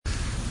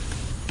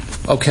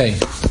Okay,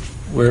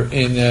 we're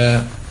in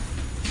the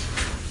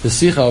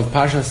Sikha of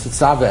Parshas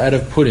Tetzaveh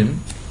Erev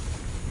Purim,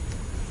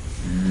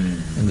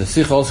 and the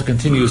Sikha also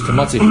continues to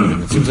Matzei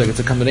Purim. It seems like it's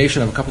a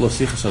combination of a couple of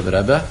Sikhas of the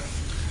Rebbe.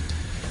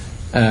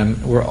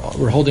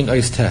 We're holding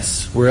Eis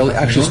Tes. We're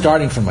actually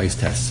starting from Eis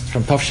Tes,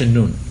 from Tafshin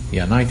Nun.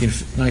 Yeah,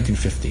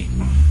 1950.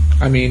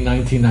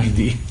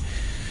 1990.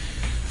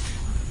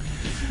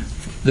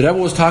 The Rebbe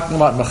was talking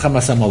about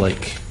Mechamas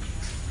Amalek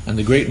and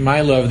the great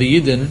Maila of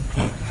the Yidden.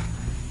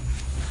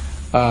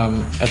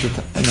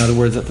 In other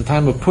words, at the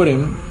time of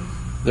Purim,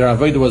 their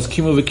Avodah was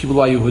Kimu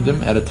v'Kibula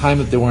Yehudim. At a time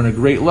that they were in a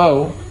great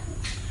low,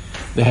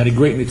 they had a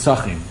great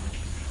nitzachim.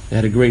 They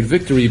had a great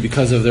victory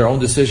because of their own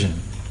decision.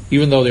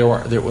 Even though there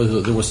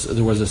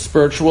was a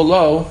spiritual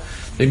low,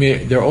 they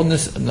made their own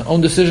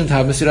decision to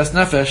have Mesiras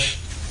Nefesh,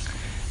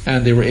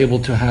 and they were able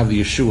to have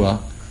the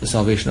Yeshua, the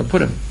salvation of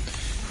Purim.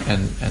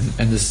 And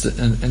this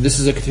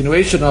is a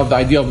continuation of the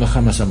idea of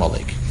Mechamas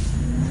Amalek.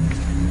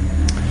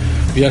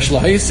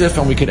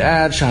 And we could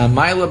add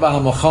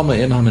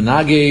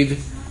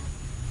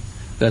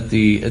that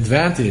the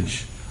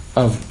advantage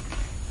of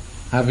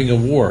having a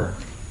war,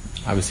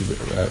 obviously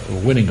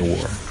winning a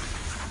war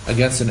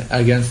against an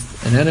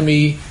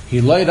enemy,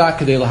 doesn't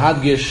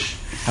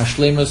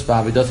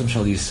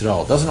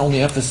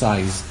only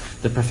emphasize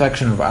the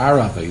perfection of our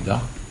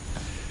Aveda.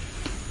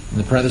 In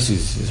the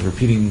parentheses, he's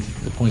repeating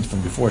the point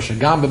from before. That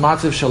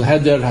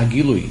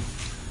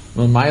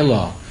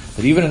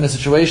even in a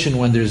situation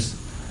when there's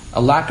a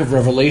lack of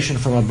revelation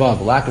from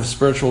above, a lack of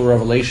spiritual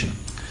revelation,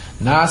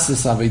 they do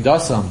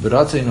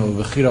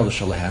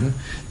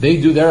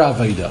their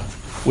Aveda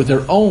with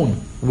their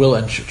own will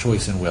and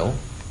choice and will.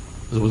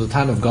 There was a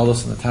time of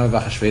Galus and the time of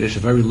Achashverosh,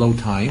 a very low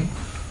time.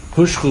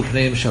 Hushchu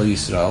pneim shel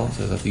Yisrael,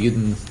 so that the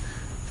Yidden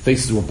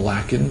faces were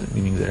blackened,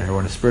 meaning they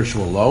were in a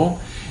spiritual low,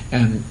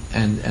 and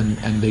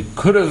they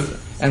could have.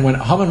 And when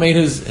Haman made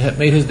his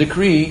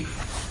decree,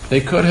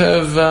 they could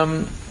have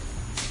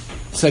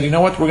said, "You know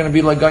what? We're going to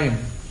be like Goyim.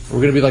 We're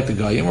going to be like the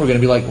Goyim. We're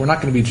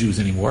not going to be Jews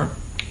anymore,"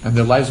 and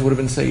their lives would have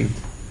been saved.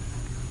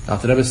 Now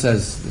the Rebbe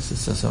says this is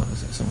some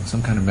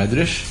kind of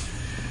medrash.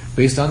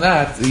 Based on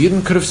that, the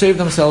Yidden could have saved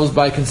themselves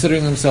by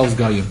considering themselves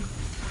Goyim.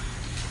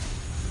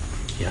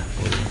 Yeah.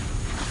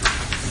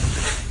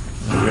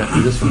 I'll read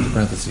this from the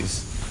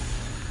parentheses.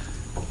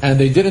 And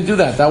they didn't do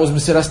that. That was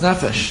Mesiras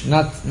Nefesh,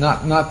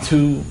 not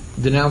to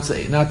renounce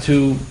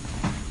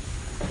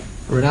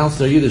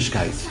their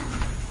Yiddishkeit.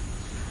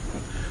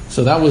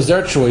 So that was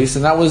their choice,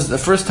 and that was the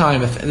first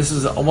time. This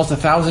is almost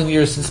 1,000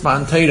 years since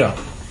Matan Torah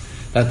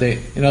that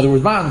they, in other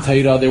words, Matan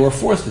Torah, they were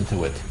forced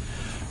into it.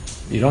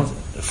 You don't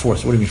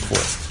force. What do you mean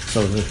forced?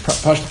 So the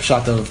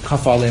pshat of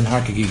Kaf Aleim Har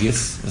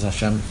Kegigis is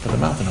Hashem put a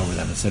mountain over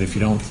them and said, if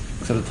you don't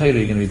accept the Torah,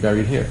 you're going to be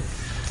buried here.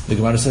 The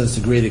Gemara says it's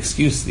a great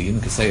excuse. The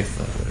Yidden could say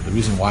the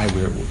reason why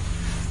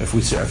if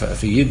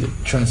a Yid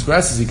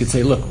transgresses, he could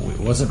say, look,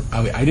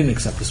 I didn't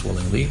accept this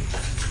willingly.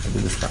 I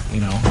did this, we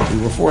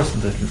were forced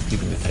into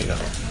keeping the Torah.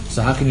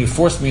 So how can you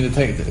force me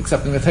into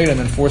accepting the Torah and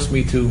then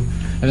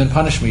and then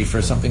punish me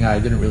for something I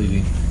didn't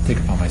really take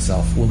upon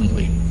myself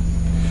willingly?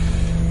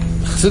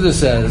 Chassidus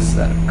says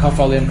that Kaf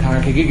Aleim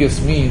Har Kegigis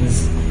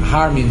means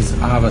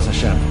Ahavas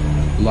Hashem,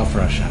 love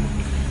for Hashem.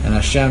 And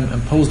Hashem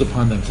imposed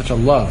upon them such a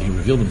love, He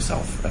revealed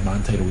Himself. At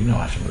Matan Torah, we know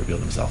Hashem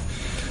revealed Himself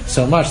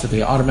so much that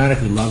they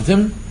automatically loved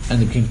Him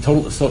and they became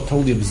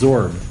totally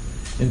absorbed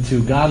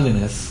into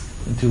godliness,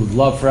 into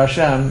love for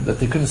Hashem, that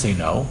they couldn't say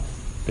no.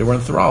 They were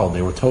enthralled.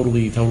 They were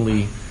totally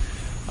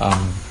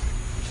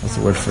what's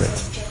the word for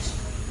it?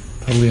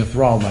 Totally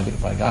enthralled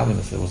by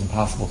godliness. It was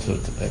impossible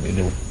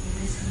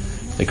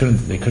they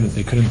couldn't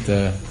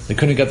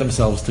get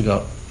themselves to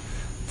go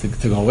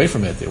away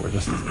from it. They were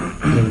just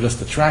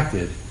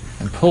attracted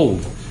and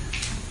pulled.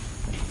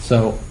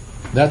 So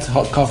that's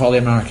Kaf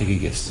Aleim Har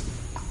Kegigis.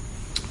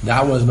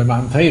 That was by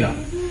Matan Torah.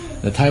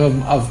 The time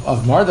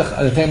of Mardach,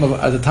 at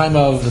the time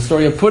of the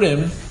story of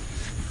Purim,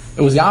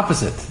 it was the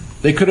opposite.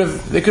 They could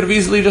have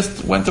easily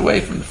just went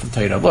away from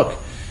Torah. Look,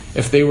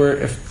 if the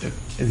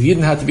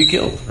Yidden had to be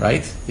killed,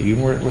 right? The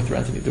Yidden were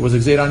threatened. There was a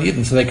Gzeir on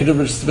Yidden, so they could have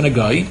just been a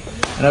guy,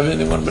 and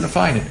everything would have been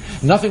fine.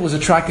 Nothing was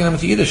attracting them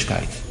to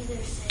Yiddishkeit,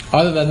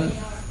 other than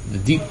the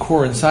deep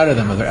core inside of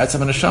them, of their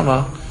etzem and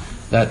neshama,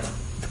 that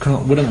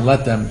wouldn't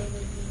let them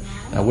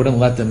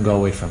go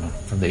away from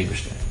the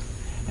Eibishter.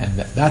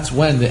 And that's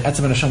when the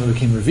etzem and neshama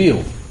became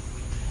revealed.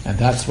 And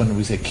that's when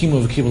we say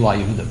Kimu v'Kibula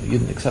Yehudim. The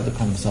Yidden accept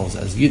upon themselves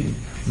as Yidden.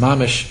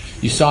 Mamish,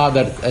 you saw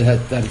that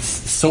it's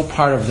so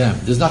part of them.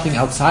 There's nothing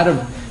outside of.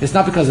 It's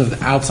not because of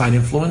the outside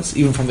influence,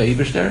 even from the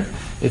Eibishter.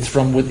 It's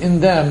from within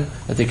them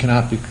that they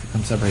cannot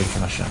become separated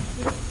from Hashem.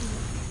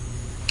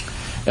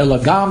 So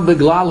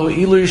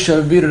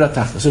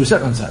we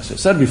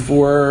said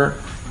before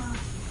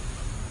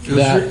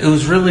that it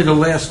was really the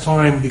last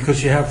time,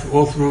 because you have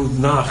all through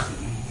Nach,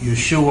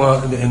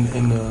 Yeshua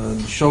and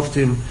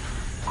Shoftim,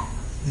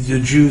 the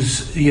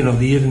Jews, the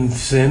Yidden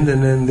sinned,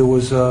 and then there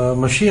was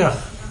Mashiach.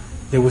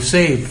 They were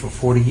saved for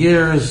 40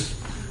 years,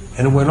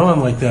 and it went on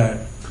like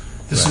that.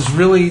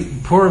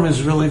 Purim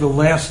is really the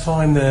last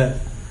time that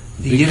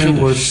the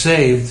Yidden were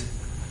saved,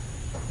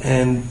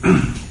 and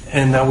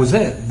that was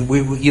it.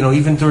 We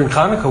even during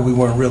Hanukkah we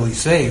weren't really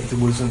saved. It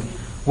wasn't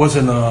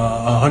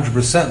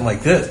 100%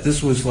 like this.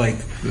 This was like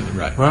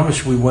right.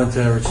 Mamish. We went to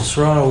Eretz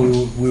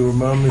Yisrael. We were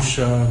Mamish.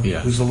 Yeah.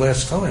 It was the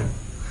last time.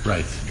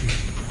 Right.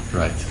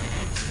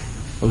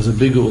 It was a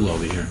big ul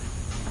over here.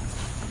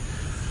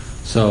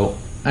 So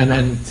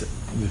and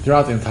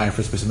throughout the entire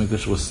first Beis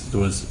Hamikdash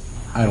there was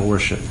idol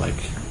worship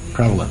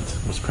prevalent.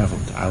 It was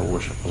prevalent idol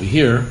worship. Over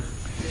here,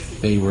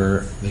 they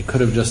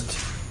could have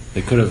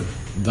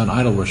done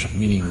idol worship,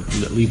 meaning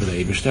leave the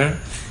Eibishter,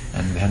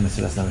 and they had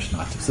Mesiras Nefesh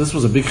not to. So this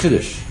was a big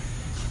chiddush.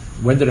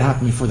 When did it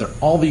happen before? They're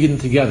all the Yidden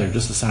together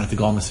just decided to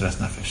go on Mesiras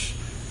Nefesh,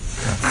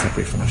 not to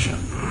separate from Hashem.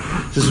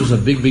 This was a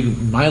big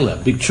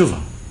maila, big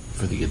tshuva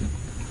for the Yidden,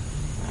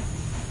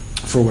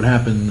 for what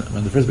happened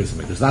when the first Beis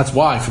Hamikdash. That's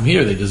why from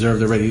here they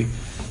deserved already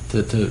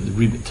to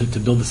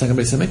build the second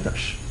Beis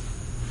Hamikdash.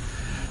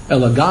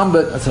 So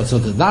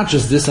not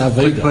just this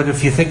Aveda. But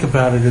if you think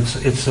about it,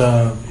 it's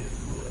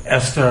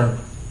Esther.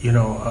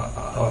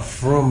 A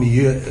frum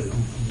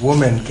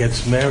woman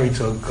gets married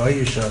to a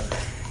Goyish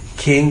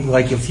king.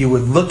 Like if you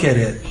would look at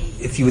it,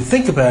 if you would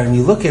think about it and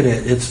you look at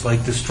it, it's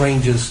like the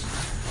strangest.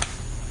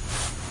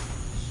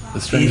 The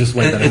strangest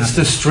way that it's happened.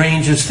 the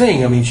strangest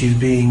thing. I mean, she's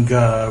being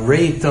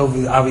raped.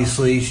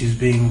 Obviously, she's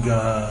being,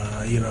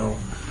 Well,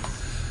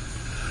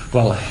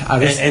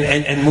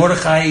 and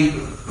Mordechai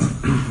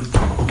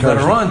got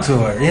her on to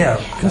her. Yeah,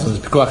 because it was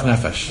pikuach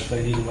nefesh.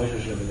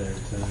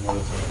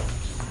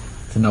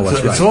 To know what's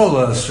so right. It's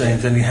all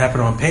strange. And it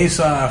happened on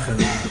Pesach, and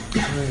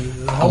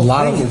the whole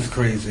thing is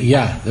crazy.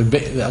 Yeah,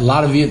 a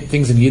lot of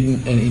things in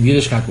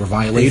Yiddishkeit were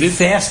violated. They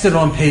fasted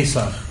on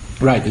Pesach.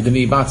 Right, they didn't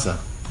eat matzah.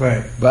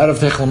 Right. But out of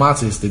Techel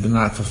Matzahs, they did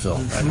not fulfill.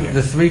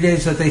 The 3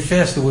 days that they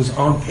fasted was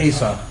on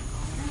Pesach.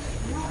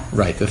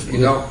 Right. You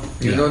know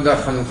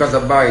that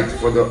Chanukah Bayit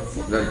for the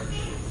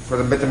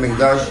Bet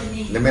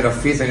HaMikdash, they made a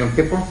feast on Yom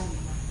Kippur?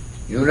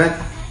 You know that?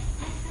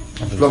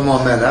 Shlomo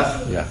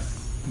HaMelech. Yeah.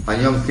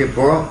 On Yom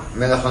Kippur,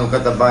 made a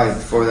Chanukah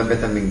Bayit for the Bet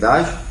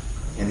HaMikdash,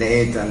 and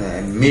they ate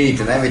meat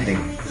and everything.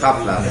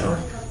 Chafla.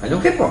 On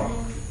Yom Kippur.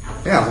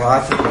 Yeah, well,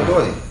 I said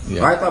Brody.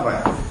 Right,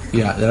 Rabbi?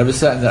 Yeah, the Rebbe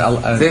said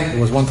that it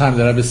was one time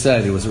the Rebbe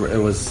said it was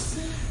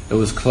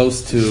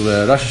close to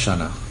Rosh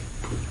Hashanah.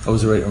 It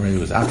was already, or maybe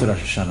it was after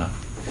Rosh Hashanah.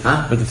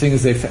 Huh? But the thing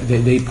is,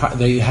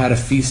 they had a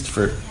feast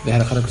they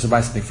had a Chanukah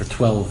Sabbai thing for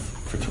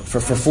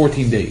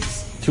 14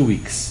 days, 2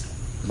 weeks.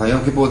 My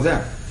Yom Kippur was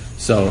there.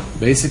 So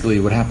basically,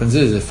 what happens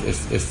is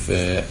if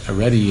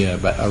already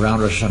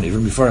around Rosh Hashanah,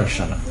 even before Rosh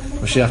Hashanah,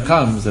 Mashiach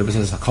comes, the Rebbe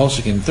says Hakol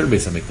Shekin third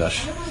Beis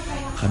Hamikdash.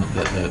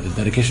 The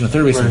dedication of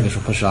third Beis Hamikdash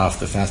will push off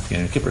the fasting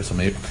in Yom Kippur. So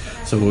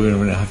we're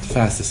going to have to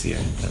fast this year.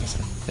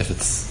 If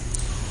it's,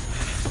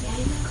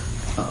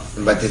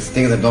 but it's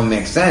things that don't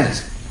make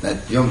sense.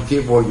 That Yom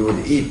Kippur you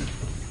would eat,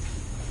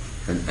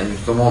 and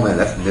Shlomo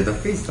HaMelech did a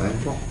feast.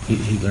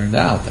 He learned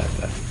out that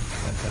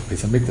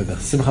Beis Hamikdash, the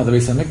Simcha of the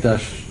Beis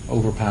Hamikdash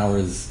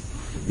overpowers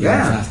the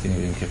fasting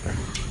of Yom Kippur,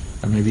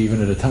 or maybe even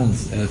it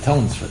atones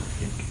for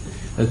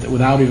that.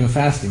 Without even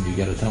fasting, you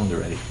get atoned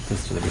already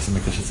just for the Beis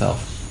Hamikdash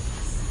itself.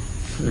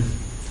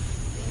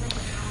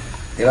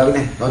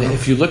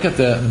 If you look at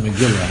the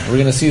Megillah, we're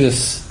going to see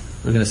this.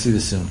 We're going to see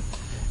this soon.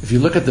 If you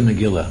look at the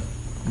Megillah,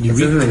 you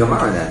read the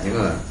Gemara that you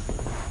know that.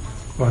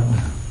 What?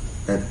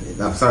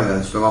 I'm sorry,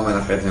 that Shlomo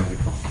HaMelech ate Yom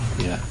Kippur.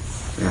 Yeah.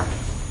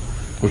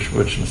 Which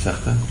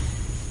Masechta?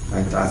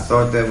 I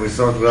thought that we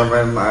saw it with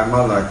my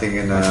mother. I think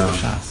in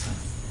Shas.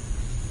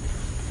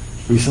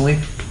 Recently?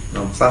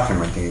 No,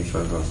 Psachim. I think he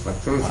showed us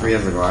like 2 or 3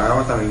 years ago.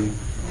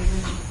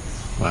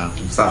 Wow.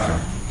 Psachim.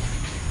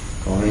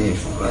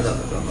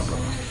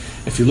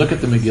 If you look at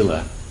the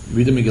Megillah,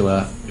 read the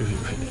Megillah,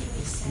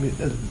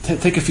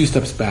 take a few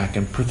steps back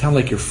and pretend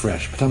like you're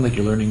fresh. Pretend like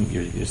you're learning,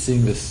 you're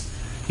seeing this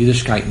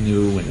Yiddishkeit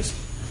new, and this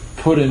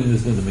Purim,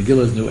 the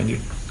Megillah is new, and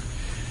it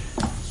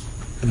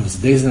was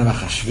the days of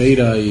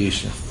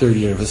Achashverosh, the 3rd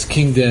year of his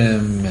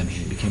kingdom, and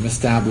he became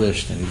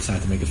established, and he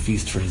decided to make a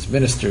feast for his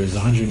ministers,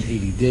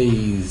 180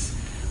 days,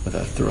 with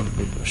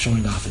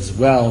showing off his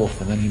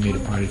wealth, and then he made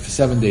a party for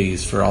 7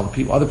 days for all the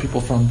people, other people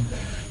from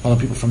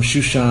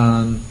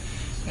Shushan,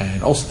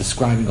 and also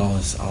describing all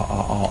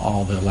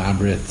the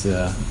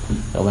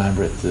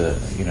elaborate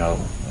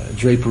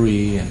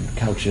drapery and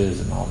couches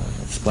and all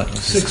that.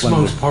 6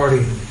 months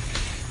party.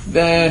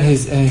 Then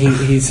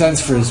he sends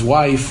for his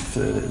wife,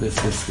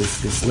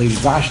 this lady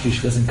Vashti.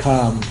 She doesn't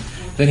come.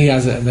 Then he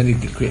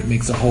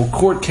makes a whole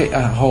court case,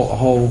 a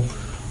whole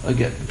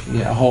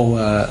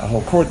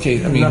court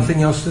case. I mean,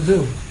 nothing else to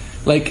do.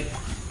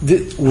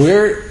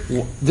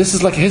 This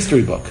is like a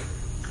history book.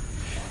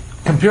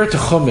 Compared to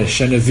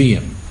Chumash and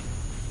Nevi'im,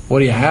 what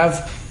do you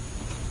have?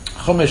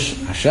 Chumash,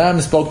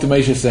 Hashem spoke to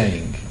Moshe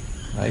saying,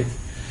 right?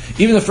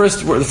 Even the first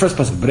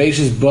pasuk,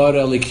 Bereshis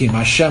bara Elikim,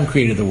 Hashem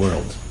created the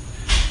world.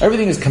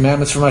 Everything is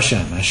commandments from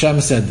Hashem.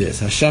 Hashem said this.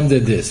 Hashem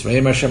did this.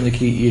 Hashem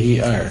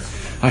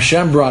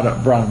brought a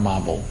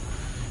mabul.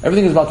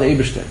 Everything is about the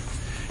Eibishter.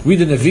 Read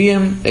the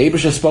Nevi'im. The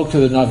Eibishter spoke to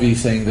the Navi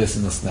saying this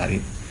and this and that.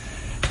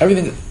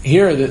 Everything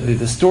here,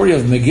 the story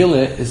of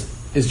Megillah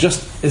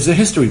is a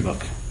history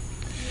book.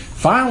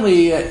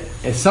 Finally,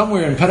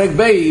 somewhere in Perek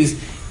Beis,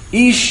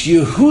 Ish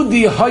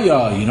Yehudi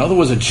Haya, there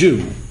was a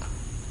Jew.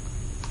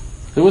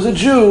 There was a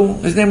Jew.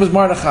 His name was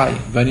Mordechai.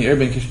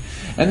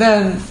 And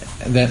then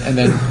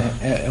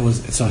it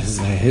was so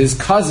his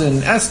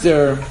cousin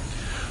Esther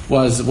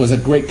was a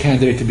great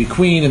candidate to be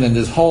queen. And then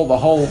the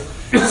whole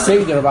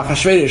Seder of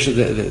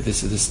Achashverosh,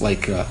 this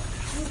like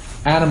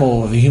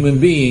animal of a human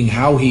being,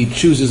 how he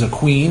chooses a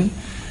queen.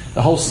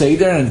 The whole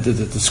Seder, and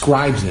it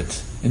describes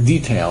it in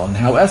detail, and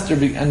how Esther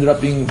ended up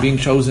being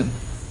chosen.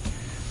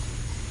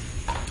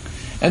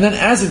 And then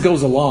as it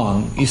goes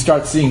along, you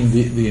start seeing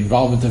the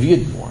involvement of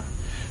Yid more.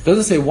 It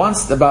doesn't say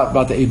once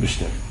about the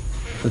Eibishter,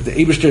 that the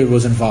Eibishter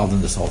was involved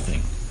in this whole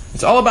thing.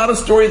 It's all about a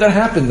story that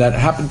happened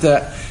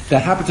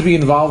to be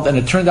involved, and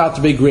it turned out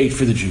to be great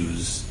for the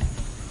Jews.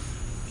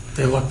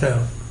 They lucked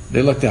out.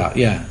 They lucked out,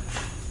 yeah.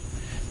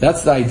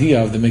 That's the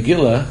idea of the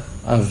Megillah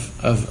of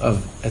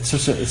it's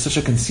such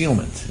a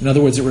concealment. In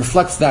other words, it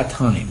reflects that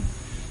time.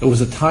 It was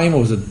a time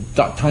of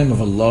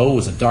a low, it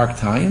was a dark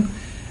time,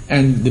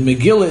 and the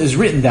Megillah is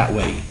written that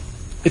way.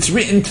 It's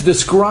written to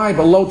describe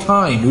a low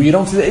time where you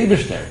don't see the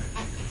Eibishter.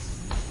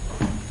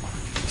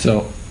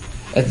 So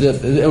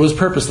it was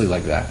purposely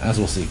like that, as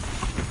we'll see.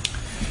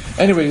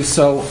 Anyway,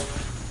 so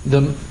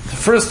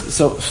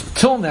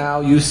till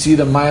now you see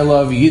the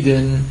Maila of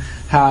Yidden,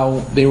 how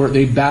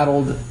they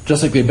battled,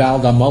 just like they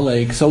battled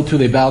Amalek, so too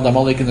they battled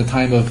Amalek in the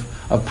time of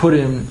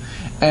Purim,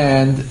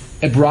 and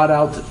it brought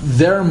out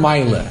their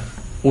Maila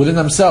within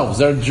themselves.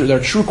 Their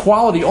true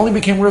quality only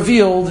became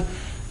revealed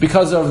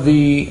because of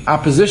the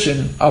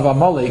opposition of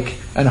Amalek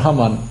and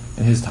Haman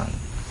in his time.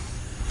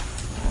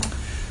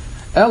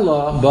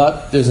 Ella,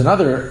 but there's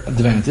another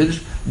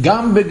advantage.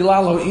 Gam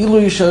beglalo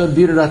ilu yisha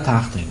birra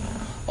tachtin.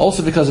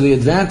 Also because of the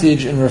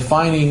advantage in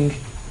refining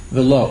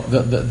the low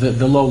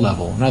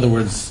level. In other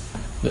words,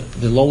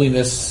 the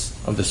lowliness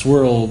of this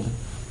world,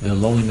 the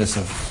lowliness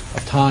of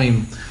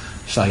time.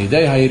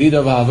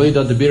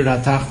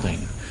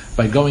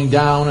 By going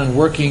down and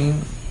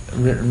working,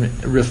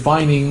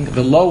 refining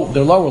the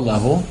lower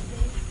level,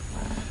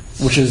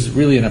 which is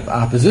really in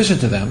opposition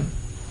to them.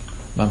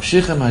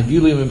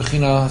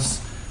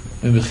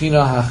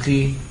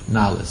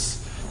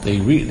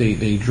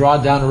 They draw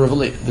down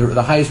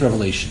the highest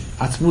revelation.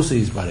 Its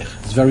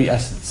very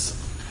essence.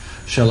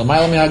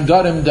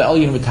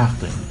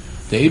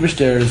 The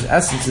Eibishter's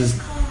essence is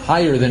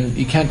higher than,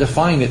 you can't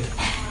define it.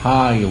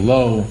 High,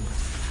 low.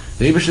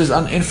 The Eibishter is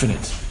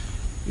infinite.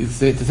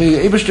 The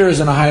Eibishter is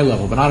in a high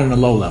level, but not in a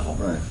low level.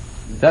 Right.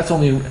 That's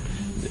only,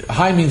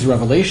 high means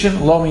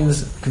revelation, low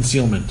means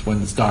concealment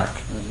when it's dark.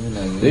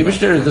 The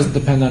Eibishter doesn't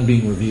depend on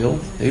being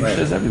revealed. The Eibishter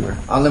is everywhere.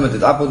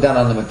 Unlimited, up or down,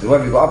 unlimited.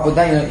 Wherever you go up or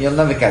down, you'll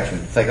never catch me.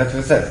 It's like that's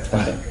what it says.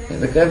 Right.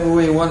 Like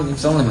everywhere you want,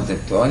 it's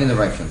unlimited to any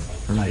direction.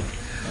 Right.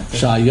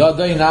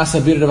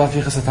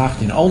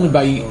 Only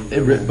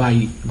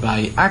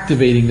by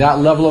activating that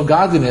level of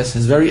godliness,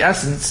 his very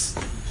essence,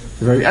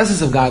 the very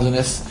essence of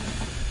godliness,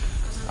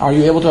 are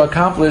you able to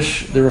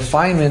accomplish the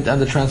refinement and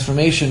the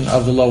transformation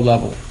of the low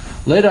level.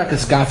 Not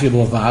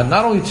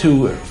only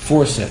to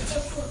force it,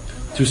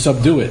 to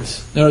subdue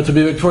it, in order to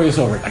be victorious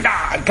over it.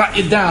 I got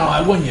you down,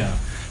 I won you.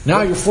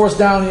 Now you're forced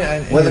down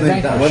and what do you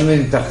mean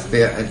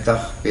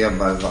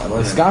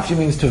Skafia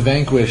means to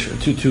vanquish,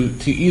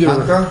 to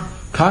either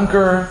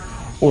conquer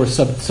or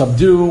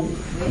subdue,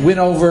 win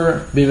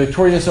over, be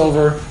victorious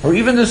over, or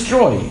even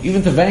destroy,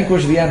 even to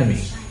vanquish the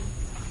enemy.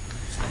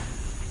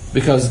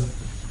 Because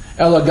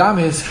Elagam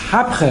is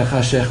hapchech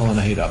hashechel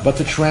anahira, but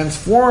to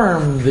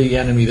transform the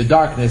enemy, the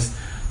darkness,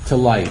 to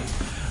light.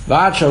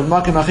 That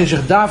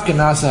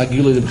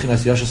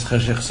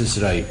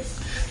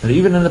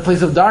even in the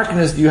place of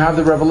darkness, you have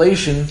the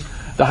revelation,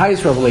 the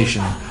highest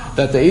revelation,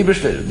 that the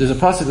Eibush, there's a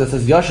passage that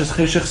says Yashas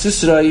Cheshech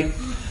Sisrei,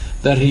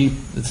 that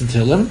it's in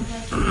Tehillim,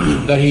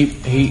 that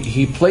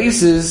he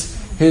places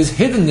his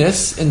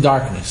hiddenness in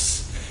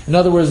darkness. In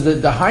other words,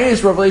 the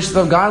highest revelation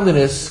of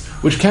godliness,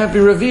 which can't be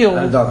revealed,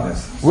 in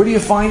darkness. Where do you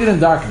find it? In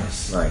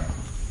darkness. Right.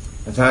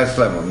 It's the highest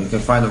level. You can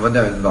find it over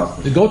there in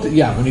darkness.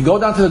 When you go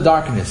down to the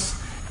darkness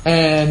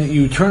and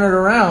you turn it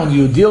around,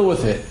 you deal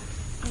with it,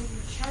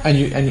 and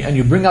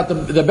you bring out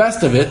the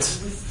best of it,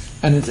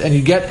 and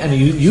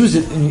you use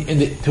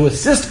it to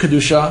assist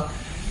kedusha.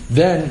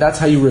 Then that's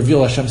how you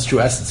reveal Hashem's true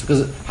essence.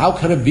 Because how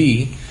could it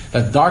be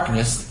that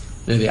darkness,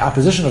 the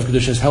opposition of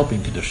kedusha, is helping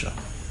kedusha?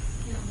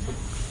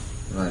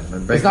 Right.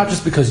 It's not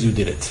just because you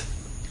did it.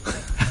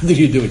 How did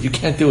you do it? You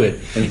can't do it.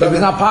 If it's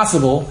not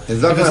possible,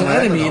 if it's an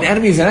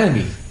enemy is an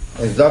enemy.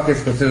 Is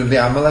darkness considered the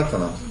Amalek or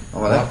not?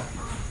 Amalek?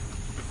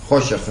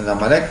 Choshech and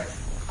Amalek?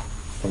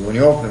 When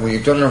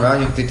you turn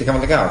around, you take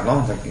Amalek out, no?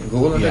 It's like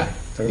Google it.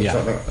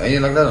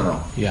 Anything like that or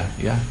no?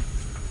 Yeah.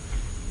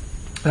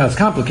 Now it's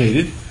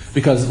complicated,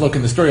 because look,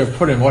 in the story of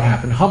Purim, what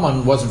happened?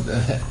 Haman was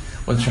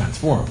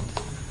transformed.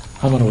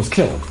 Haman was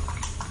killed.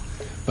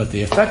 But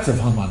the effects of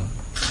Haman,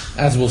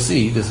 as we'll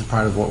see, this is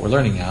part of what we're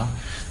learning now,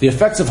 the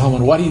effects of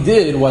Haman, what he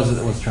did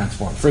was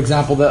transformed. For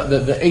example,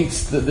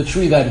 the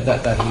tree that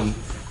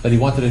he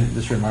wanted to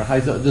destroy, Mordechai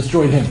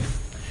destroyed him.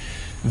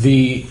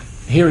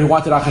 Here he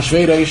wanted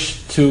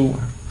Achashverosh to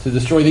to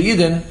destroy the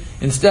Yidden.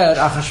 Instead,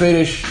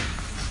 Achashverosh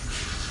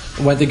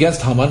went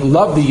against Haman,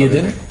 loved the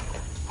Yidden.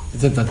 He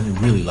didn't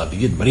really love the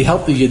Yidden, but he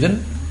helped the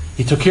Yidden.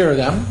 He took care of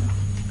them.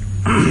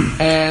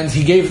 And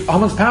he gave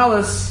Haman's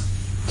palace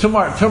to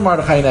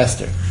Mordechai and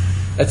Esther,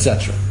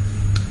 etc.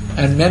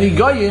 And many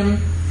Goyim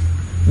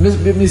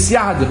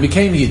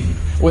became Yidden.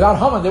 Without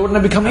Haman, they wouldn't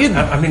have become Yidden.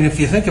 I mean, if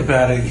you think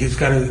about it, he's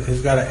got an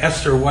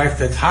Esther wife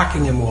that's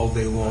hacking him all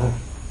day long.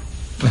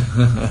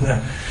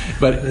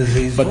 but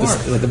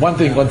the one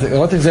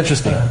thing's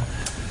interesting.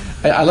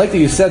 I like that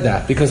you said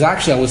that, because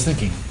actually I was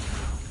thinking,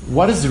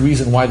 what is the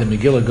reason why the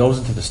Megillah goes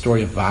into the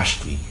story of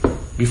Vashti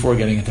before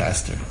getting into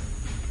Esther?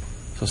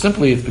 So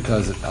simply it's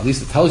because at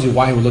least it tells you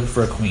why he would look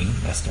for a queen,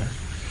 Esther.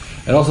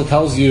 It also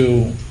tells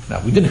you,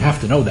 now we didn't have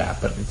to know that,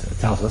 but it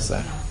tells us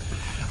that.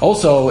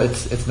 Also,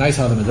 it's nice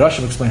how the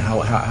Midrashim explain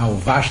how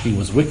Vashti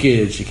was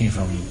wicked. She came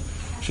from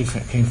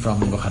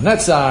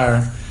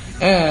Nebuchadnezzar,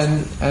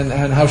 and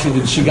how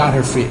she got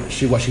her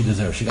fate. What she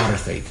deserved. She got her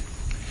fate.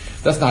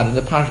 That's not in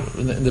the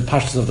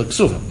pashtus of the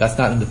Ksuvim. That's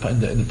not in the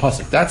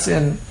pasuk. That's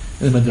in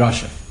the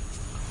Midrashim.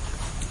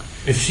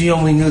 If she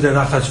only knew that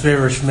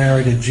Achashverosh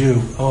married a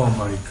Jew, oh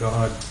my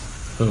God!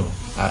 Who?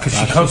 Because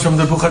she comes from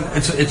the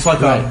it's like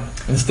right.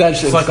 Instead,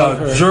 it's like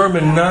a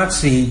German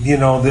Nazi.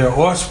 Their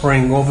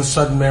offspring all of a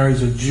sudden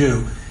marries a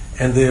Jew,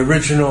 and the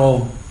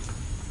original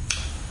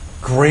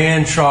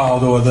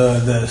grandchild or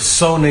the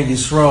son of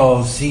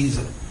Yisrael sees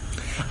it.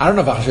 I don't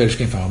know if Achashverosh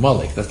came from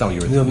Amalek. That's not what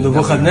you were thinking.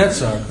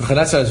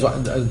 Nebuchadnezzar's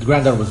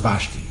granddaughter was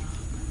Vashti.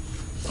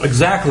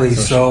 Exactly.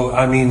 So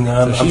I'm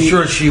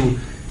sure she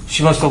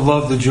must have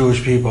loved the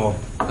Jewish people,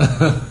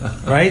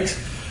 right?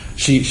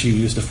 She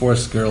used to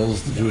force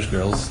the Jewish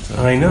girls, to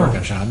work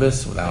on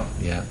Shabbos without.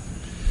 Yeah.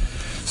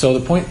 So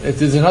the point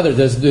there's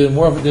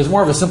more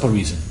of a simple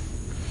reason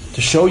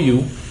to show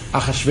you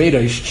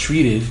Achashverosh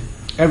treated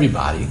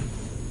everybody,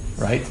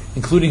 right,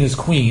 including his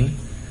queen,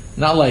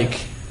 not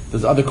like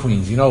those other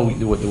queens. We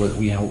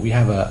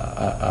have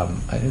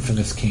an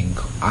infamous king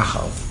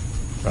Achav,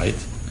 right,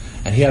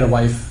 and he had a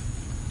wife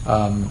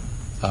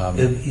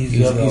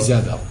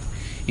Izebel.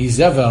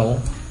 Izebel,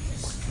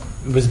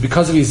 it was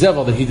because of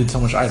Izebel that he did so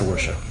much idol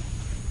worship.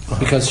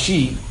 Because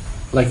she,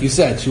 like you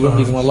said, she wouldn't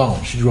leave him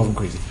alone. She drove him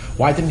crazy.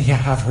 Why didn't he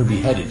have her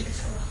beheaded?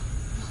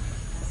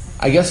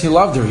 I guess he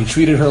loved her. He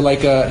treated her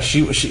like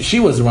she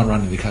was the one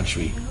running the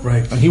country.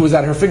 Right. And he was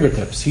at her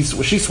fingertips. She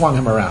swung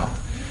him around.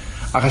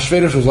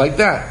 Achashverosh was like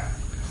that.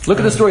 Look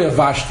at the story of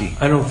Vashti.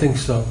 I don't think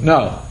so.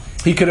 No.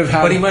 He could have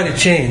had... But he might have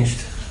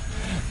changed.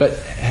 But,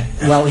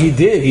 well, he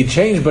did. He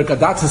changed, but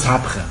that's his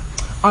hapcha.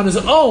 On his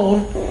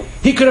own,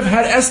 he could have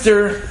had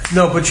Esther.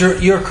 No, but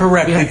you're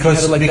correct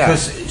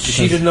because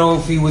she didn't know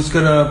if he was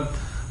going to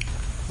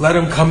let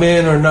him come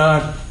in or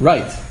not.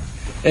 Right.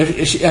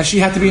 If she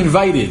had to be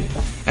invited,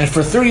 and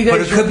for 30 days.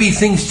 But it could be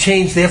things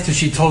changed after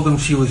she told him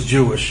she was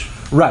Jewish.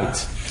 Right.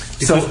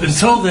 So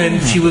until then,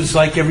 she was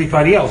like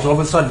everybody else. All of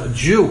a sudden, a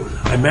Jew.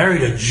 I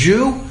married a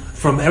Jew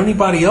from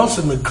everybody else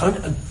in the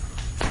country.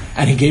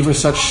 And he gave her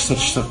such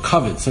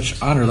covet,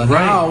 such honor. That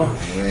now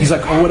he's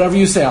like, oh, whatever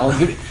you say, I'll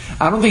give you.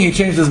 I don't think he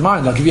changed his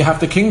mind. I'll give you half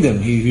the kingdom.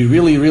 He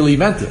really, really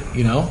meant it.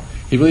 He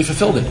really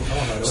fulfilled it.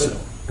 So,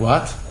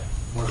 what?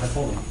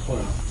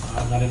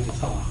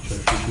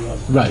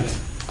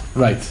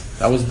 Right.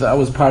 That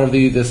was part of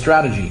the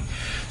strategy.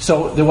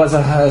 So there was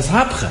a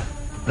hapcha.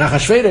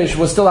 Achashverosh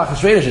was still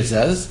Achashverosh, it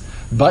says,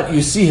 but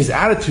you see his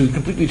attitude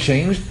completely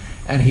changed,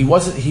 and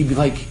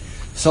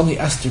suddenly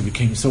Esther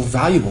became so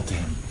valuable to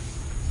him.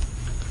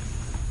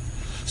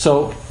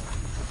 So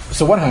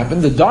what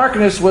happened? The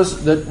darkness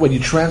was that when you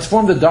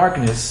transform the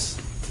darkness,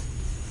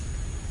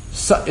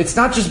 it's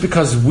not just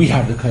because we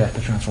have the koyach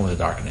to transform the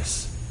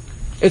darkness.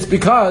 It's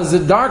because the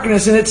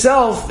darkness in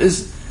itself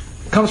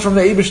comes from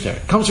the Eibishter,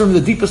 comes from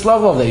the deepest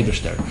level of the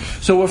Eibishter.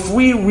 So if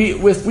we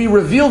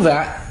reveal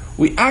that,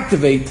 we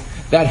activate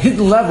that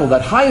hidden level,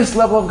 that highest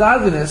level of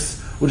godliness,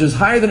 which is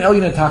higher than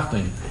Elyon and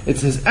Tachton.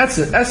 It's his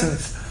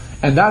essence,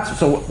 and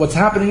so what's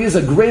happening is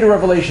a greater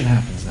revelation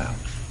happens now.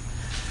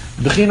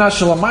 A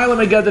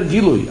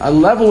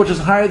level which is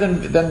higher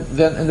than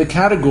in the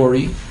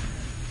category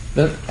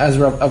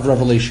of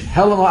revelation.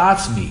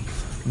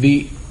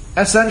 The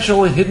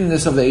essential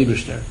hiddenness of the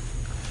Eibishter.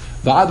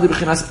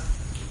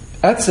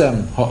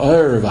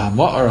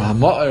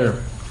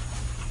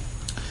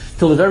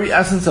 Till the very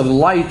essence of the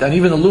light and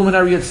even the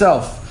luminary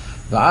itself.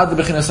 Until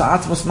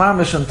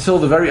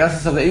the very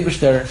essence of the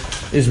Eibishter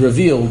is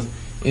revealed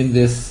in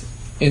this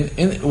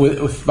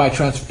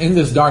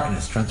this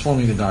darkness,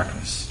 transforming the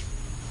darkness.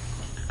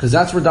 Because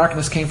that's where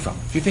darkness came from.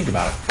 If you think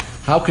about it,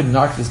 how could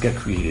darkness get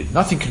created?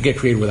 Nothing could get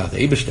created without the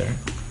Eibishter.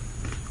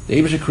 The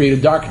Eibishter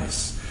created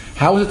darkness.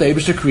 How is it the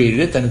Eibishter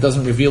created it, and it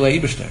doesn't reveal the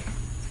Eibishter?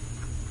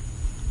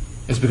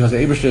 It's because the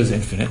Eibishter is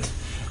infinite,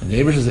 and the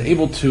Eibishter is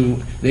able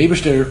to. The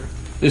Eibishter.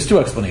 There's two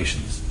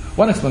explanations.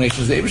 One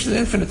explanation is the Eibishter is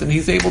infinite, and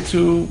he's able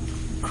to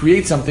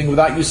create something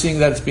without you seeing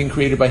that it's being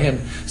created by him.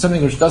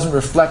 Something which doesn't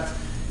reflect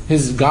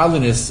his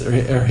godliness or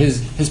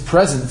his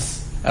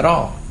presence at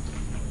all.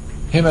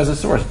 Him as a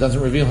source. It doesn't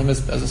reveal him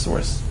as a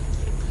source.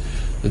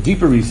 The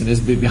deeper reason is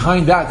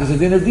behind that. There's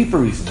a deeper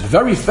reason. The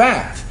very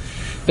fact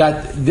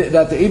that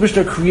the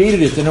Eibishter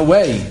created it in a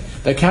way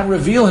that can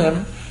reveal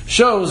Him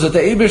shows that the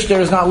Eibishter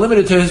is not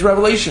limited to His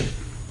revelation.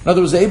 In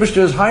other words, the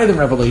Eibishter is higher than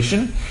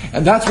revelation,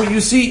 and that's what you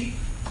see.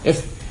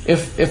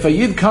 If a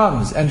Yid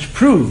comes and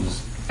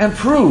proves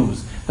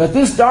that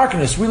this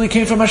darkness really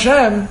came from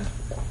Hashem,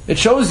 it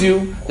shows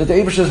you that the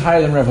Eibishter is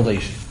higher than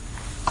revelation.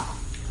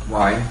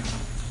 Why?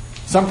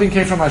 Something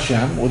came from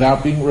Hashem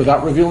without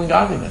revealing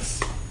godliness.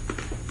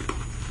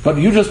 But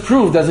you just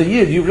proved, as a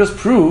Yid,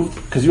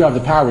 because you have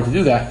the power to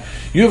do that,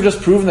 you have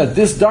just proven that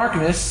this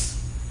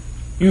darkness,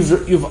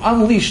 you've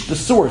unleashed the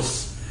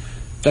source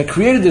that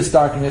created this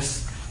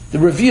darkness to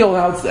reveal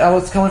how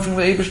it's coming from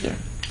the Eibishter.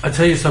 I'll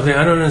tell you something,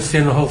 I don't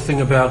understand the whole thing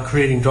about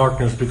creating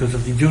darkness, because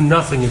if you do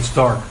nothing, it's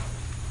dark.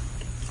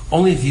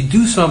 Only if you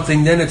do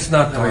something, then it's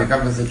not dark. No, you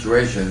come to a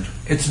situation.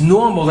 It's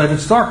normal that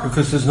it's dark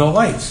because there's no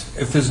lights.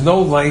 If there's no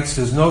lights,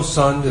 there's no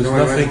sun, there's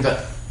nothing.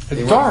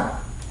 It's dark.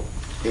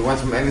 He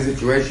wants from any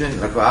situation,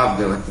 like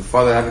the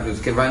father happened to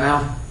his kid right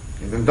now,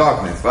 he's in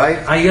darkness, right?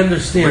 I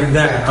understand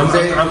that. I'm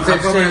saying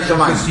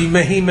because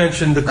he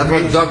mentioned the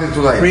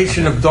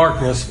creation of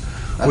darkness,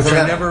 which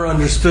I never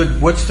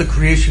understood. What's the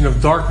creation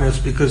of darkness?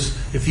 Because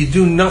if you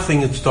do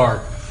nothing, it's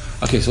dark.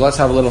 Okay, so let's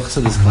have a little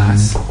Chassidus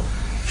class.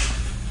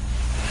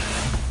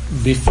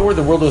 Before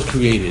the world was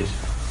created,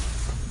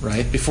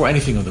 right? Before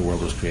anything of the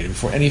world was created,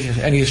 before any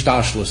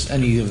Shtashlos,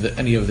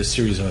 any of the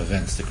series of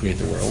events to create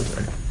the world,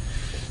 right?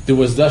 There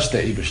was just the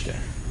Eibishter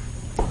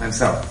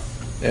himself.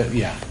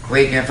 Yeah.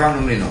 Where he came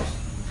from, nobody knows.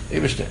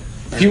 Eibishter.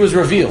 He was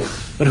revealed,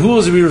 but who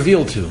was he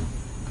revealed to?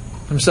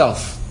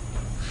 Himself.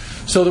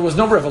 So there was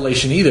no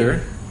revelation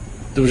either.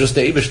 There was just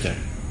the Eibishter.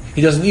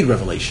 He doesn't need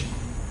revelation.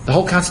 The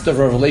whole concept of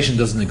revelation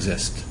doesn't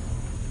exist.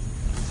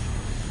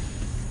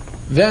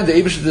 Then the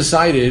Eibishter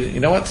decided,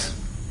 you know what?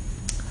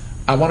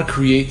 I want to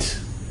create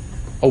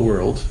a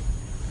world,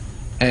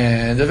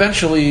 and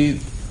eventually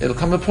it'll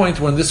come a point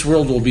when this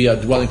world will be a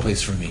dwelling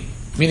place for me.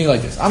 Meaning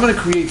like this, I'm going to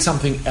create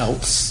something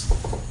else,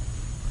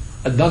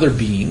 another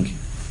being,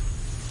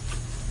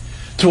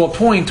 to a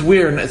point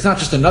where it's not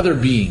just another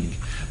being,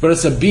 but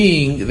it's a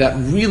being that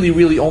really,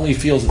 really only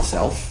feels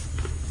itself,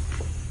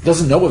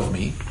 doesn't know of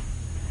me,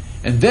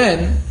 and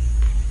then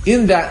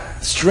in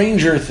that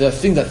stranger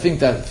thing that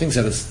thinks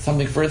that it's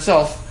something for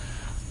itself,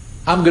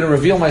 I'm going to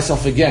reveal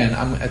myself again.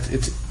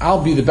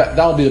 That'll be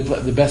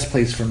the best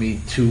place for me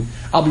to.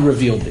 I'll be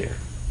revealed there,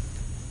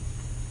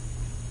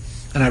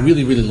 and I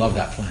really, really love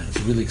that plan. It's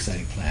a really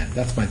exciting plan.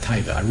 That's my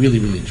taiva. I really,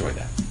 really enjoy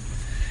that.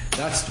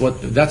 That's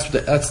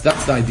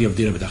the idea of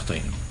Dira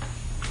B'Tachtonim.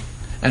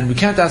 And we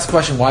can't ask the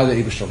question why the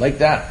Eibishter like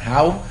that.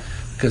 How?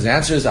 Because the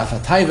answer is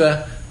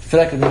afataiva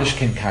frek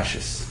mishkin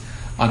kashis.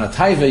 On a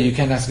taiva, you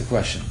can't ask a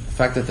question.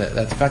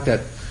 The fact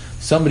that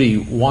somebody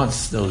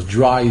wants those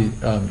dry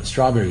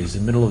strawberries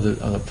in the middle of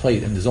the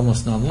plate and there's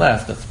almost none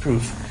left, that's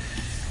proof.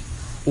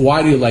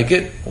 Why do you like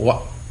it?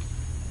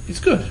 It's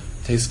good. It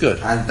tastes good.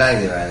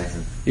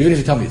 Even if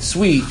you tell me it's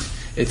sweet,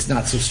 it's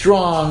not so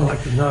strong. I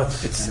like the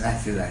nuts.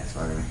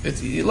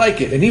 You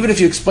like it. And even if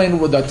you explain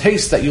what the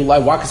taste that you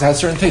like, why? Because it has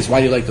certain tastes. Why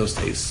do you like those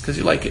tastes? Because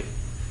you like it.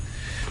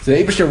 So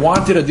the Eibishter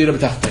wanted a Dira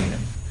B'Tachtonim.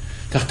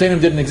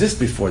 Tachtonim didn't exist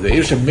before. The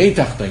Eibishter made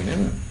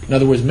Tachtonim. In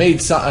other words,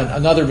 made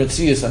another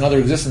Metzias, another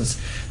existence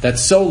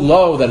that's so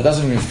low that it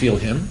doesn't even feel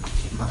him.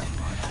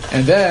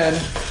 And then,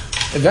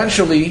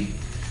 eventually,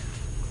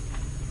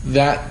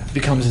 that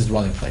becomes his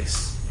dwelling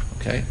place.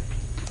 Okay?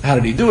 How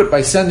did he do it?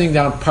 By sending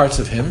down parts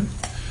of him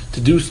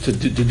to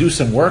do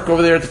some work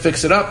over there to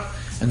fix it up,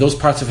 and those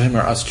parts of him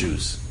are us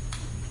Jews.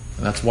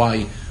 And that's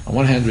why, on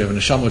one hand, we have a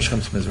neshama which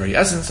comes from his very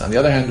essence. On the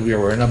other hand,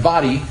 we're in a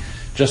body,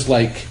 just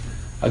like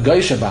a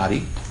Geisha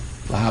body,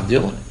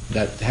 Lahavdil,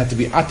 that had to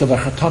be Atav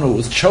Chatanu. It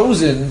was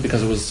chosen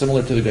because it was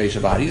similar to the Geisha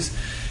bodies,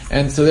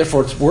 and so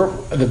therefore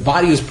the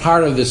body is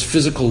part of this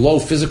low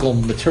physical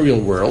material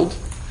world,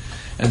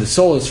 and the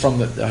soul is from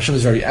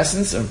Hashem's very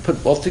essence, and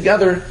put both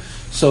together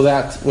so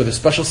that with a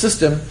special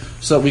system,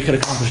 so that we could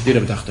accomplish Dira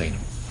B'Tachtonim.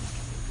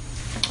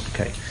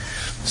 Okay,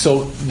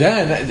 so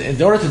then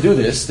in order to do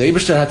this, the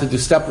Eibishter had to do.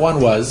 Step one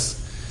was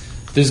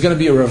there's going to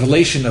be a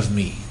revelation of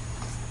me.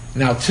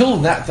 Now, till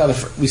that,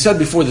 we said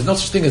before, there's no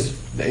such thing as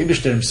the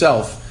Eibishter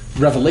himself,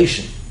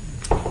 revelation.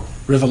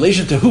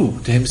 Revelation to who?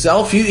 To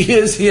himself? He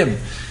is him.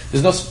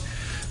 There's no.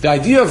 The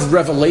idea of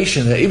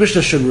revelation, the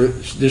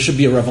Eibishter there should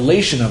be a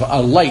revelation of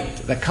a light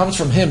that comes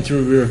from him to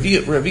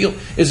reveal,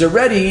 is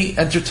already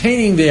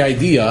entertaining the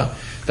idea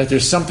that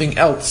there's something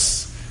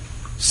else,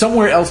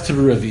 somewhere else to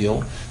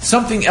reveal,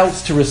 something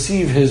else to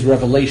receive his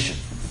revelation.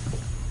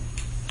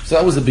 So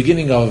that was the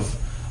beginning of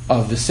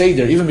the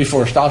Seder, even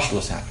before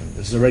Shtashlos happened.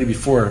 This is already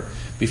before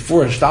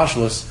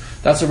Shtashlos.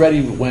 That's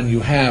already when you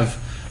have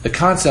the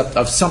concept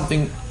of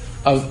something,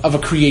 of a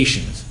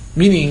creation.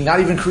 Meaning, not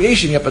even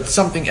creation yet, but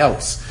something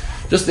else.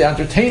 Just the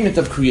entertainment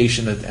of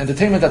creation, the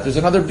entertainment that there's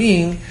another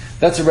being,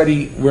 that's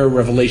already where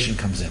revelation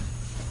comes in.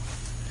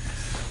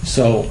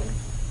 So,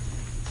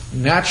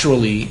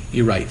 naturally,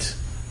 you're right,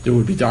 there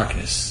would be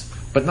darkness.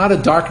 But not a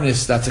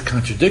darkness that's a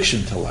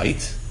contradiction to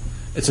light.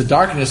 It's a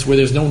darkness where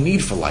there's no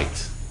need for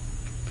light,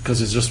 because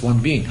there's just one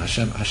being,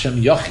 Hashem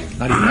Yachid,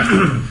 not even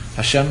Echad.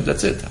 Hashem,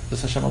 that's it.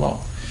 That's Hashem alone.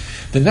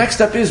 The next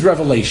step is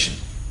revelation.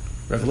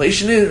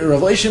 Revelation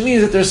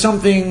means that there's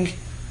something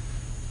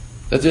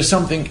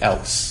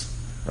else,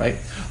 right?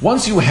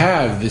 Once you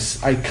have this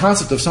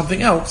concept of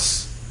something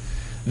else,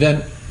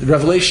 then the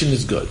revelation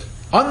is good.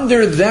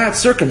 Under that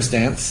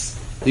circumstance,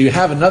 that you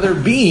have another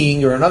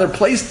being or another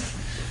place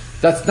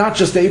that's not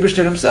just the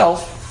Eibishter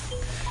himself,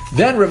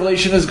 then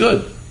revelation is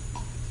good.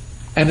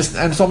 And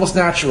it's almost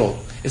natural.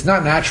 It's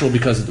not natural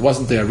because it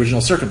wasn't the original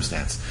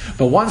circumstance.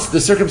 But once the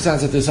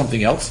circumstance that there's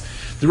something else,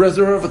 there's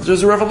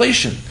a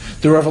revelation.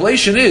 The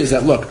revelation is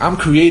that, look, I'm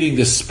creating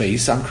this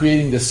space, I'm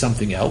creating this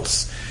something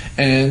else,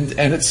 and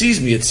it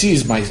sees me, it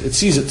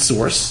sees its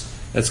source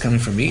that's coming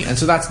from me, and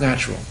so that's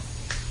natural.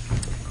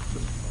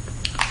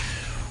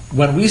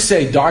 When we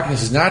say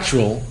darkness is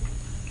natural,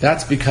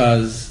 that's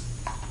because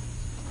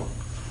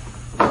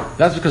the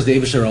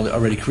Eibishter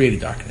already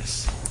created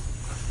darkness.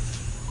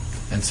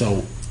 And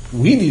so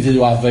we need to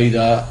do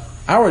Aveda.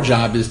 Our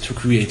job is to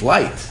create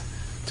light,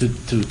 to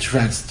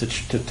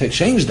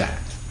change that.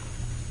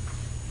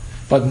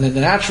 But the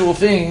natural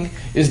thing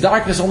is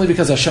darkness only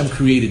because Hashem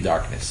created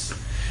darkness.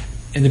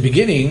 In the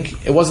beginning,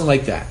 it wasn't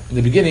like that. In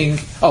the beginning,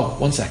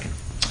 one second.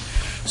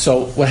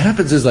 So what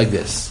happens is like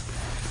this.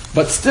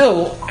 But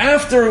still,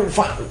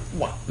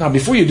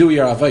 before you do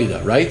your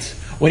Aveda, right?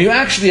 When you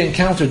actually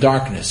encounter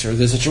darkness, or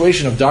the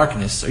situation of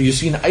darkness, or you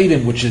see an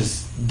item which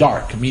is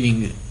dark,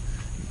 meaning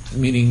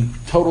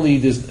totally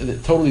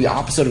the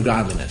opposite of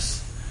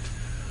godliness,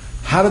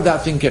 how did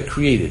that thing get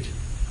created?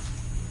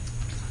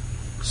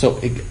 So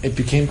it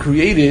became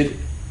created.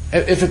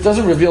 If it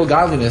doesn't reveal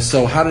godliness,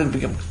 so how did it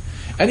become?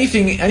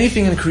 Anything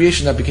in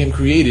creation that became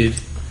created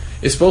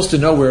is supposed to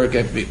know where it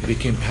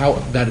became.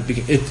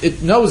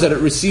 It knows that it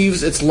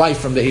receives its life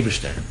from the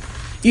Eibishter,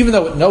 even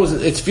though it knows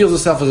it feels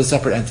itself as a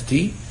separate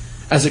entity,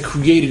 as a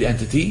created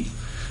entity,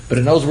 but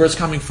it knows where it's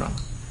coming from.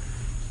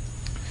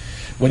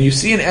 When you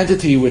see an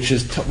entity which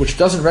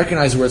doesn't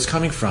recognize where it's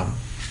coming from,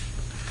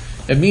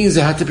 it means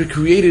it had to be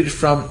created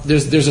from.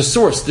 There's a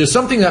source. There's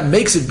something that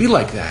makes it be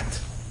like that,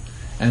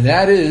 and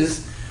that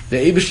is the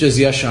Eibishter's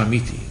Yesh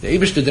Amiti. The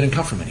Eibishter didn't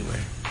come from anywhere.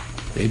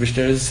 The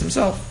Eibishter is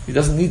himself. He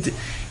doesn't need to.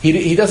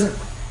 He doesn't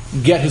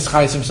get his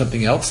chayes from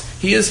something else.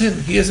 He is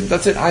him. He is him.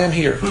 That's it. I am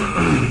here.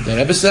 The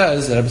Rebbe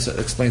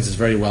explains this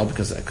very well,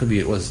 because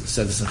it was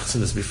said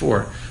this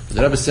before. But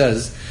the Rebbe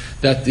says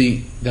that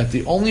the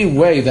only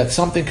way that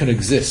something can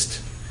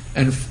exist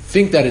and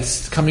think that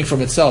it's coming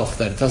from itself,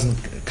 that it doesn't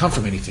come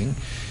from anything,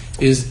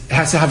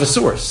 has to have a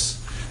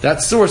source.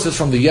 That source is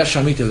from the Yesh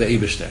Amit of the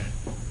Eibishter.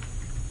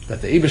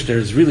 That the Eibishter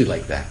is really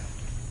like that.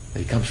 That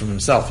he comes from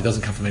himself. He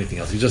doesn't come from anything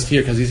else. He's just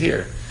here because he's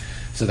here.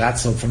 So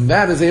from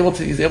that he's able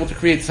to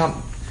create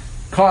some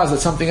cause that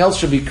something else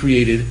should be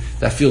created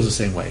that feels the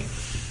same way.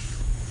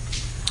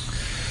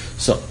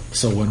 So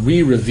when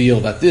we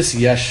reveal that this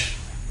Yesh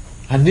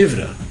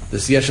Hanivra,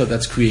 this Yesha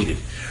that's created,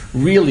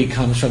 really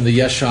comes from the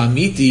Yesh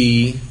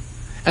Amiti,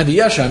 and the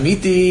Yesh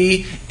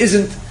Amiti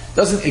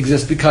doesn't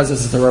exist because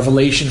it's a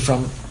revelation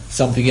from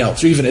something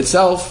else, or even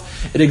itself.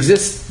 It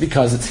exists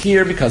because it's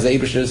here, because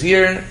Eibishter is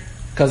here,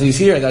 because he's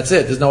here. That's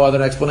it. There's no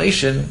other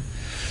explanation.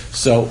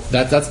 So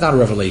that's not a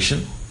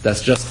revelation.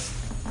 That's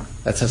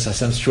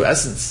Hashem's true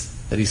essence,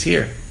 that he's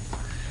here.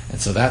 And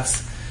so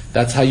that's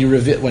how you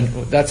reveal.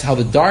 That's how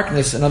the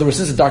darkness. In other words,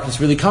 since the darkness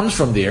really comes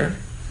from there,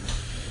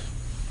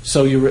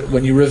 so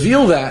when you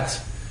reveal that,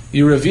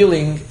 you're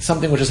revealing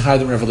something which is higher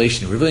than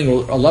revelation. You're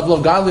revealing a level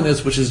of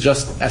godliness which is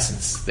just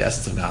essence, the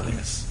essence of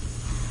godliness.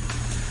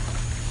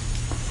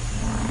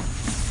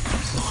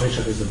 So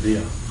Cheshach is a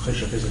bria.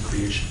 Cheshach is a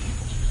creation.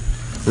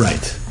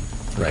 Right.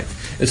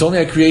 It's only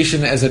a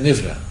creation as a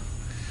nivra.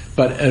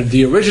 But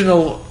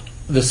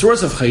the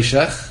source of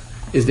Cheshach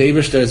is the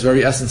Eibishter's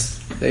very essence.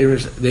 The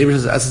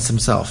Eibishter's essence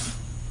himself.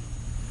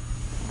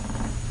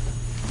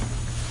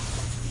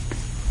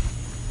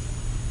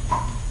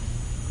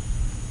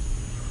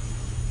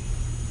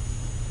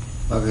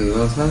 Okay, you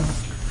understand?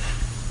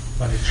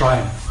 But it's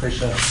trying.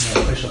 Cheshach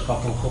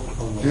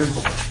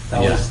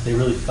they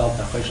really felt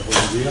that Cheshach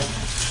was real.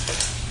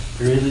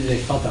 They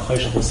felt that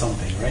Cheshach was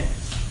something, right?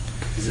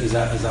 Is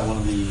that one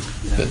of the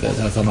examples?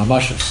 That's a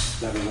mamashas.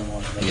 That was a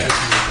mamashas. Yeah.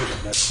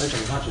 Cheshach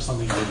is not just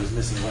something that is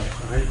missing light.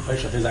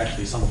 Cheshach is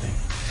actually something.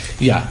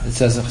 Yeah, it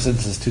says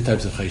there's two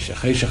types of Cheshach.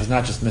 Cheshach is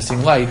not just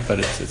missing light, but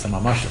it's a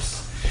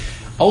mamashas.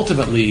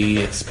 Ultimately,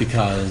 it's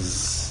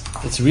because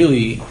it's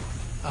really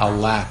a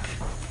lack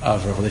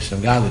of revelation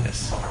of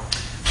godliness.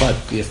 But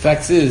the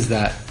effect is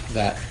that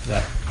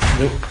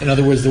in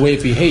other words, the way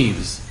it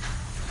behaves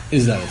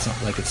is that it's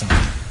something.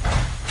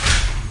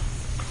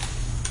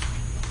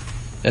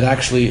 It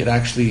actually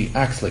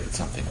acts like it's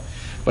something.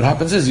 What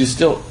happens is you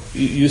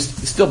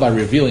still by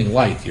revealing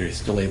light, you're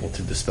still able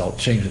to dispel,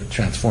 change it,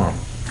 transform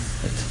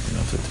it,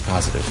 to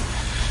positive.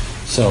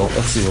 So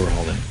let's see where we're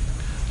holding.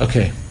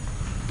 Okay.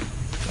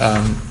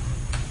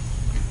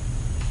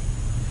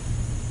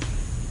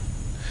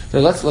 So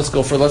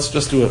let's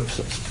just do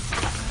it.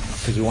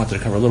 because we wanted to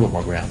cover a little bit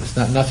more ground. It's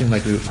nothing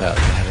like we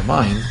had in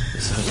mind.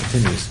 This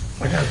continues.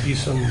 I got to be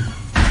some.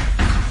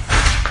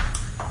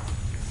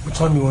 What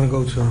time you want to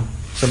go to?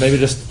 So maybe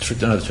just for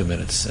another 2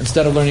 minutes.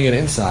 Instead of learning it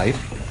inside,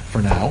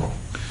 for now,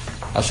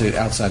 I'll show you it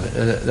outside.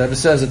 The Rebbe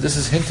says that this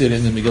is hinted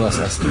in the Megillas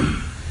Esther.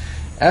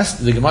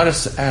 The Gemara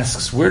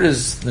asks, where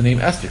does the name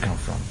Esther come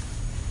from?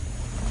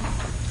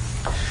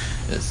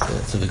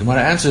 So the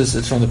Gemara answers,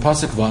 it's from the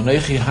pasuk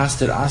V'anechi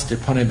haster aster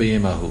panei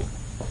b'yemahu.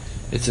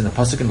 It's in the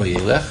pasuk in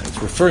Vayelech.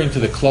 It's referring to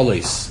the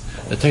klolis,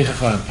 the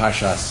teichacha and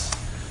Parshas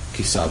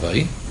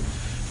Kisavai,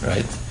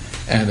 right?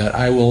 And that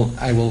I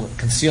will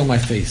conceal my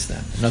face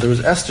then. In other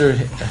words, Esther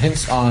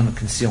hints on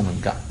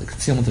concealment, the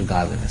concealment of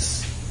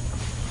godliness.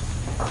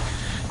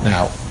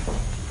 Now,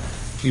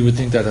 you would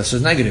think that that's a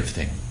negative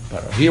thing,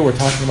 but here we're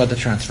talking about the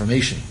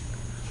transformation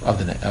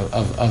of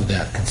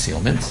that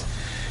concealment.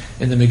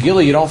 In the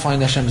Megillah, you don't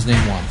find Hashem's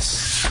name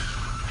once.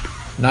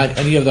 Not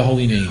any of the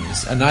holy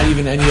names, and not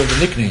even any of the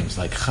nicknames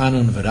like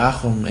Chanun,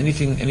 Verachum,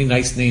 any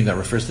nice name that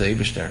refers to the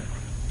Eibishter.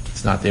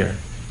 It's not there.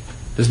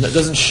 It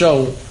doesn't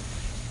show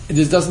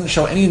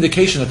any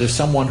indication that there's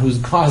someone who's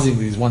causing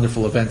these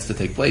wonderful events to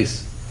take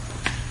place.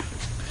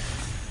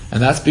 And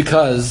that's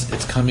because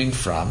it's coming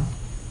from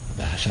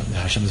the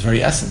Hashem's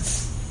very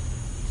essence.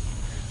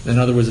 In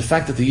other words, the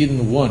fact that the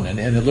Yidden won, and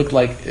it looked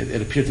like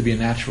it appeared to be a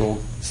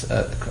natural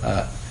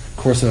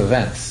course of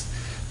events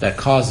that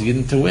caused the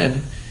Yidden to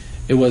win,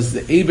 it was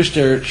the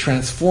Eibishter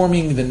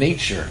transforming the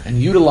nature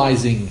and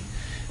utilizing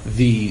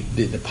the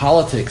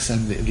politics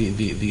and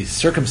the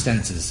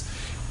circumstances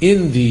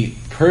in the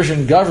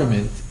Persian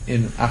government,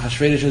 in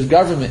Achashverosh's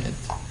government,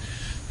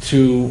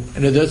 to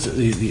in other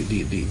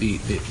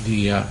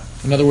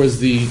words,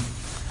 the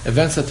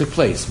events that took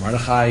place.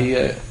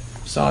 Mordechai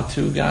saw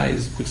two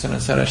guys, Bigsan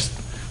and Seresh,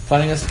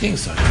 fighting as the king.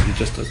 So he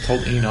just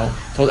told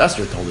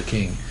Esther, told the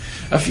king.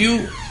 A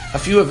few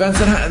events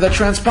that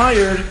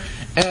transpired,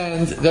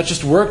 and that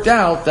just worked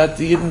out that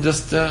the Yidden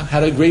just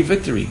had a great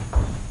victory.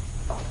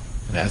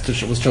 And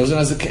Esther was chosen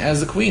as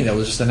the queen. That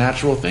was just a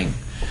natural thing.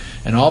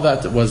 And all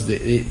that was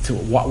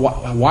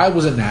why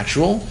was it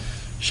natural?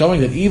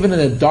 Showing that even in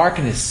the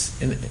darkness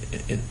of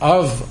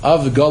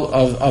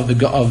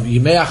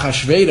Yimei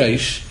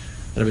Achashverosh,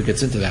 that it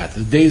gets into that,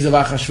 the days of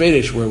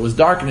Achashverosh, where it was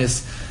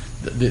darkness,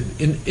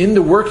 in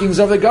the workings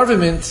of the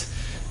government,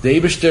 the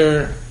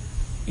Eibishter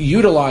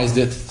utilized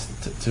it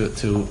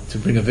to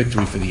bring a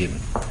victory for the Yidden.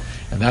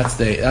 And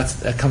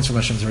that comes from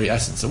Hashem's very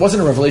essence. It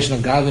wasn't a revelation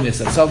of godliness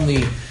that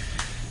suddenly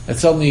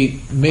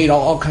made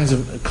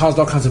caused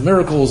all kinds of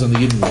miracles in the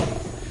Yidden world.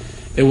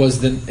 It was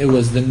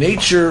the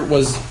nature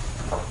was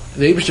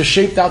the Eibishter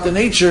shaped out the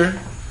nature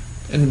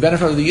in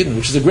benefit of the Yidden,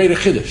 which is a greater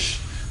chiddush.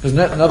 Because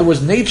in other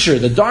words, nature,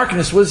 the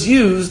darkness, was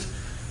used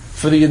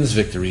for the Yidden's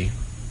victory,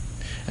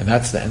 and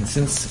and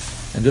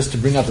just to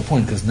bring out the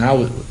point, because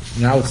now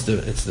it's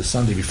the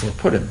Sunday before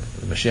Purim,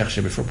 the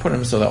Mashiach before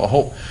Purim, so that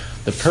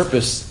the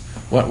purpose.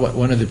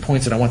 One of the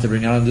points that I want to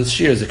bring out in this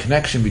year is the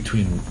connection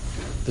between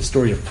the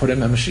story of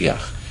Purim and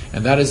Mashiach,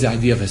 and that is the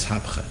idea of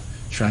Hishapcha,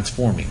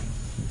 transforming,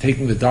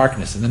 taking the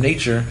darkness and the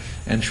nature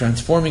and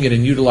transforming it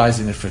and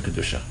utilizing it for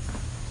Kedusha.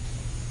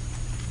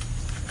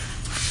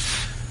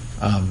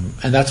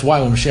 And that's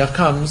why when Mashiach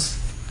comes,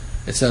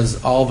 it says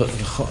all the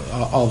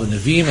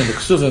Nevi'im and the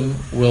Ksuvim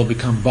will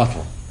become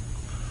batal.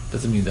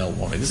 Doesn't mean they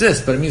won't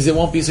exist, but it means they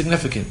won't be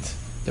significant.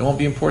 They won't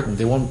be important.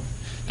 There won't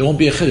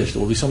be a chiddush.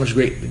 There will be so much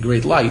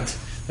great light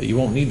that you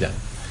won't need them.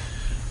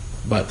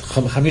 But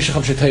Chamisha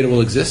Chamshei Torah will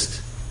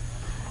exist,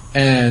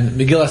 and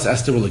Megillas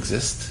Esther will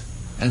exist,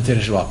 and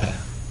Teresh Peh,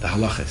 the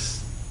halachas.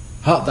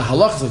 The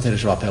halachas of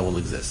Teresh Peh will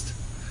exist.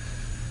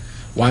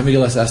 Why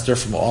Megillas Esther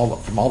from all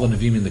the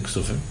Nevi'im and the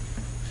Ksuvim?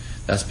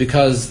 That's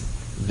because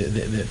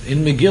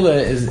in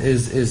Megillah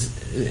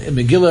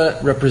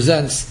Megillah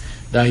represents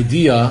the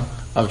idea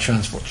of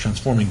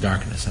transforming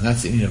darkness, and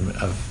that's the need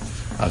of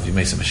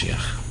Yemei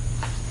Mashiach.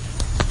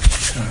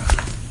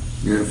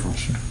 Beautiful.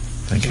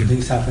 Thank you. When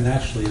things happen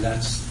naturally,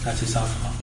 that's his alcohol.